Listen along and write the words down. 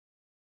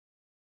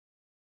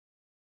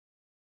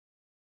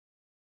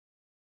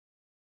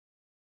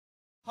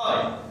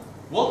Hi,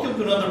 welcome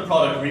to another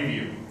product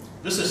review.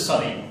 This is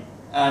Sunny,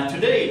 and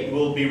today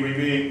we'll be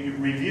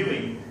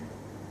reviewing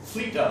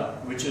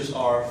Fleetah, which is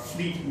our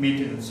fleet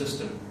maintenance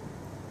system.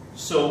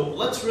 So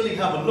let's really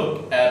have a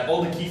look at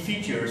all the key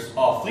features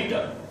of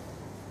Fleetah.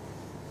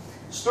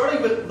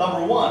 Starting with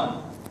number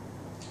one,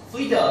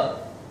 Fleetah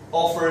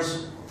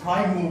offers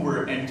prime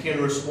mover and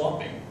trailer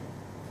swapping.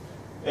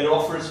 It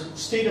offers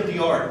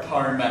state-of-the-art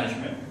tire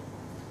management.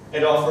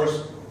 It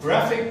offers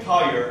graphic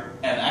tire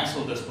and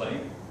axle display,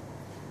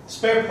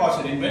 spare parts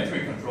and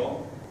inventory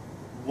control,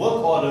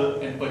 work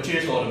order and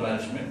purchase order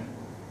management,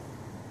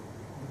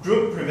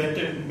 group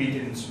preventive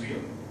maintenance wheel,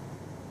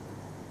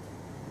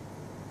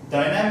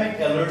 dynamic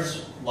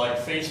alerts like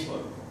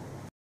Facebook.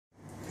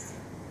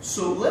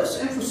 So let's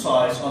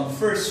emphasize on the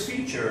first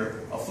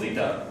feature of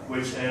Fleetah,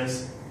 which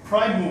is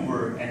prime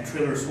mover and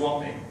trailer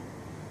swapping.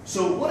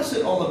 So what is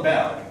it all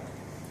about?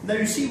 Now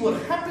you see,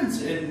 what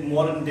happens in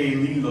modern day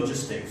lean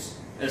logistics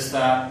is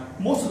that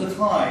most of the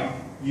time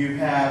you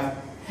have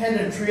head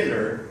and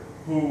trailer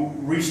who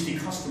reach the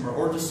customer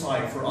or the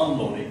site for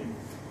unloading,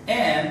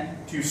 and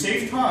to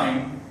save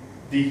time,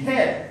 the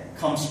head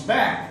comes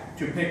back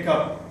to pick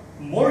up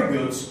more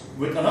goods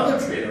with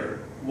another trailer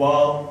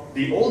while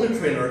the older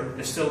trailer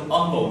is still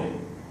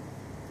unloading.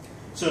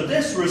 So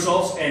this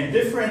results in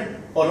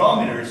different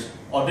odometers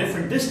or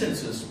different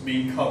distances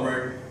being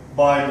covered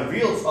by the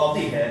wheels of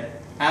the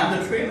head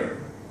and the trailer.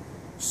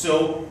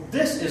 So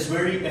this is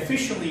very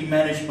efficiently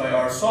managed by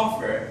our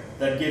software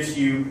that gives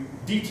you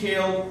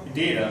detailed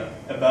data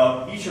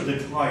about each of the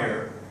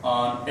tire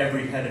on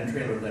every head and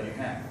trailer that you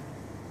have.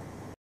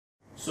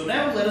 So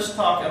now let us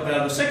talk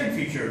about the second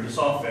feature of the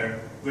software,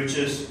 which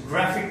is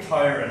graphic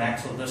tire and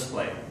axle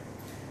display.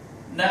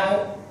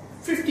 Now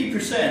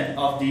 50%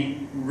 of the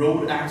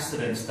road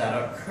accidents that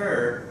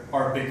occur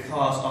are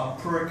because of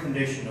poor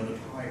condition of the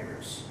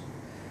tires.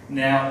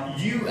 Now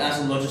you as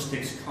a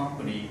logistics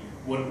company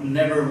would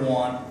never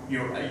want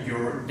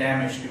your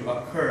damage to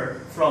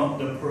occur from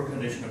the poor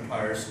condition of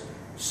tires.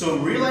 So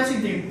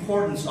realizing the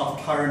importance of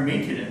tire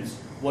maintenance,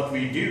 what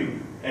we do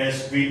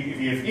is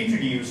we have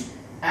introduced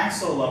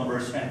axle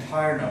numbers and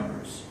tire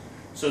numbers.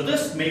 So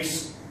this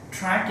makes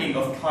tracking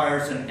of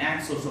tires and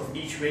axles of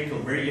each vehicle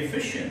very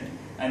efficient,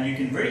 and you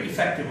can very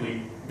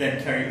effectively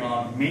then carry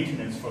on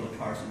maintenance for the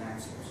tires and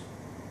axles.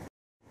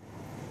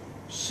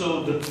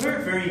 So the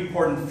third very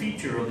important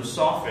feature of the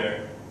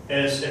software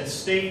is its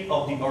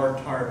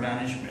state-of-the-art tire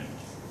management.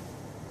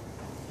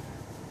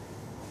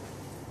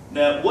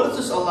 Now, what does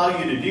this allow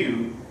you to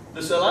do?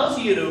 This allows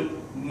you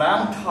to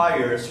mount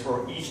tires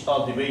for each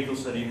of the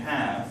vehicles that you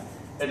have.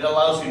 It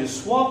allows you to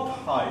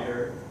swap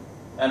tire,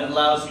 and it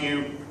allows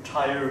you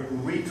tire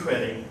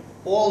retreading,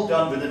 all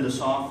done within the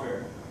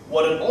software.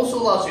 What it also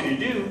allows you to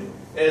do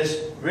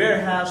is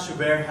warehouse to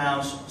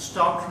warehouse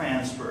stock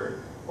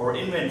transfer or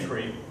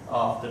inventory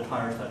of the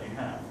tires that you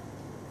have.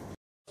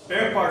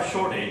 Spare part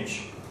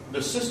shortage,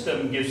 the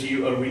system gives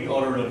you a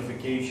reorder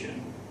notification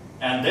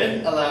and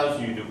then allows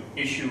you to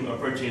issue a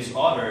purchase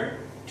order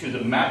to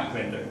the map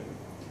vendor,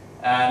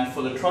 and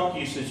for the truck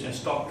usage and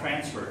stock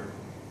transfer.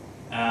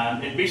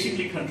 And it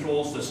basically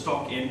controls the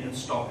stock in and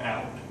stock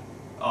out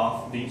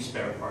of the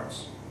spare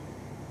parts.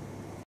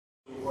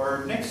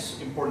 Our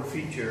next important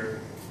feature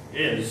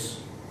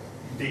is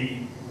the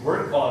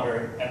work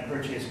order and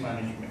purchase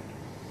management.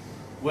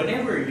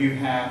 Whenever you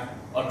have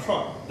a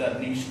truck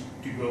that needs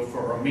to go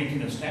for a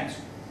maintenance task,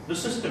 the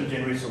system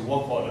generates a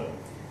work order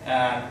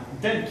and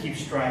then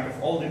keeps track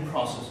of all the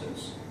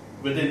processes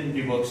within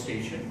the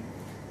workstation,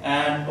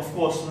 and of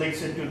course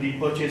links it to the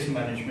purchase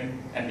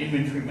management and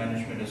inventory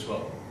management as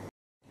well.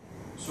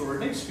 So our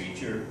next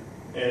feature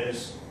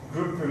is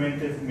group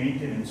preventive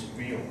maintenance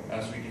wheel,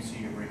 as we can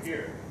see over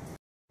here.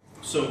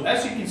 So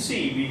as you can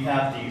see, we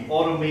have the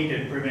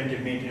automated preventive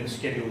maintenance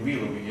schedule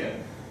wheel over here.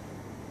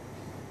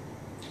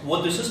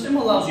 What the system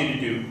allows you to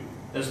do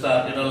is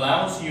that it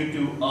allows you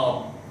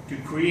to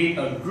create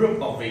a group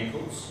of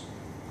vehicles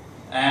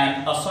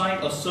and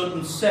assign a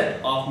certain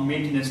set of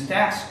maintenance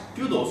tasks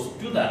to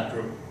that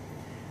group.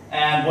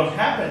 And what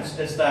happens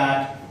is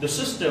that the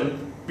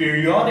system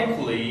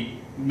periodically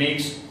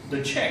makes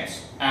the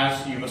checks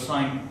as you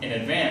assign in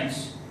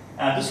advance.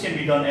 And this can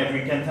be done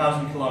every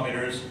 10,000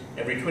 kilometers,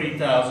 every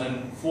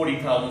 20,000,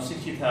 40,000,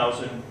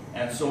 60,000,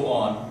 and so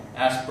on,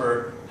 as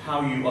per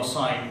how you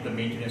assign the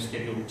maintenance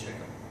schedule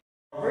checkup.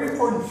 A very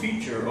important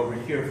feature over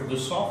here for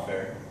this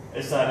software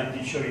is that it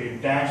can show you a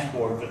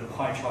dashboard with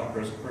pie chart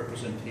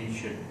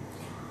representation.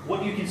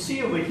 What you can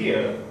see over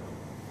here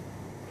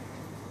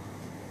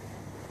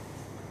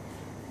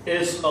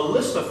is a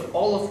list of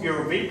all of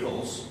your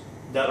vehicles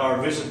that are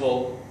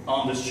visible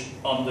on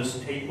this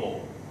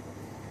table.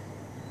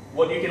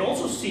 What you can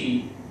also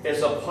see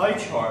is a pie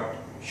chart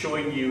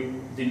showing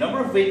you the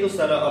number of vehicles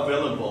that are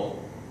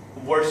available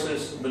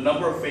versus the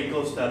number of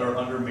vehicles that are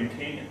under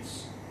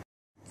maintenance.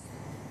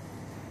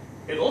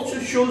 It also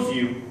shows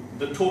you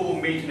the total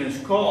maintenance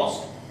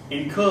cost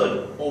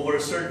incurred over a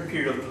certain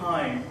period of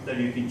time that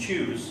you can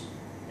choose.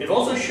 It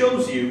also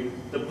shows you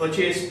the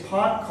purchase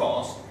part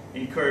cost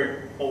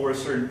incurred over a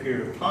certain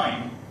period of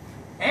time,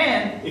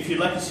 And if you'd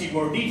like to see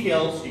more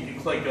details, you can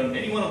click on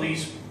any one of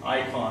these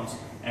icons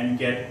and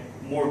get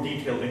more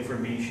detailed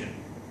information.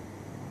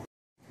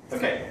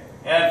 Okay,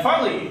 and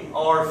finally,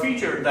 our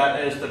feature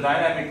that is the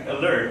dynamic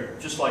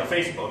alert, just like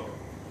Facebook.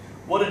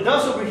 What it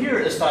does over here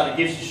is that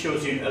it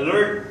shows you an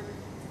alert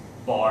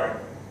bar,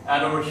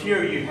 and over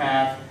here you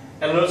have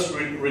alerts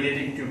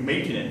relating to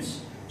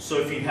maintenance. So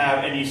if you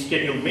have any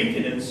scheduled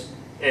maintenance,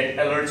 it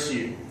alerts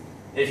you.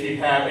 If you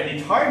have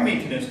any timed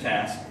maintenance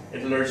task,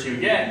 it alerts you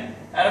again.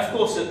 And of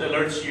course, it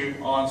alerts you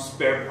on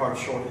spare part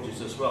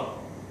shortages as well.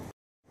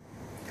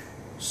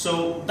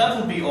 So that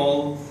will be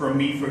all from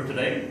me for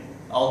today.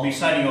 I'll be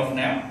signing off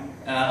now.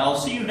 I'll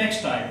see you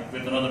next time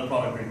with another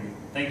product review.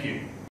 Thank you.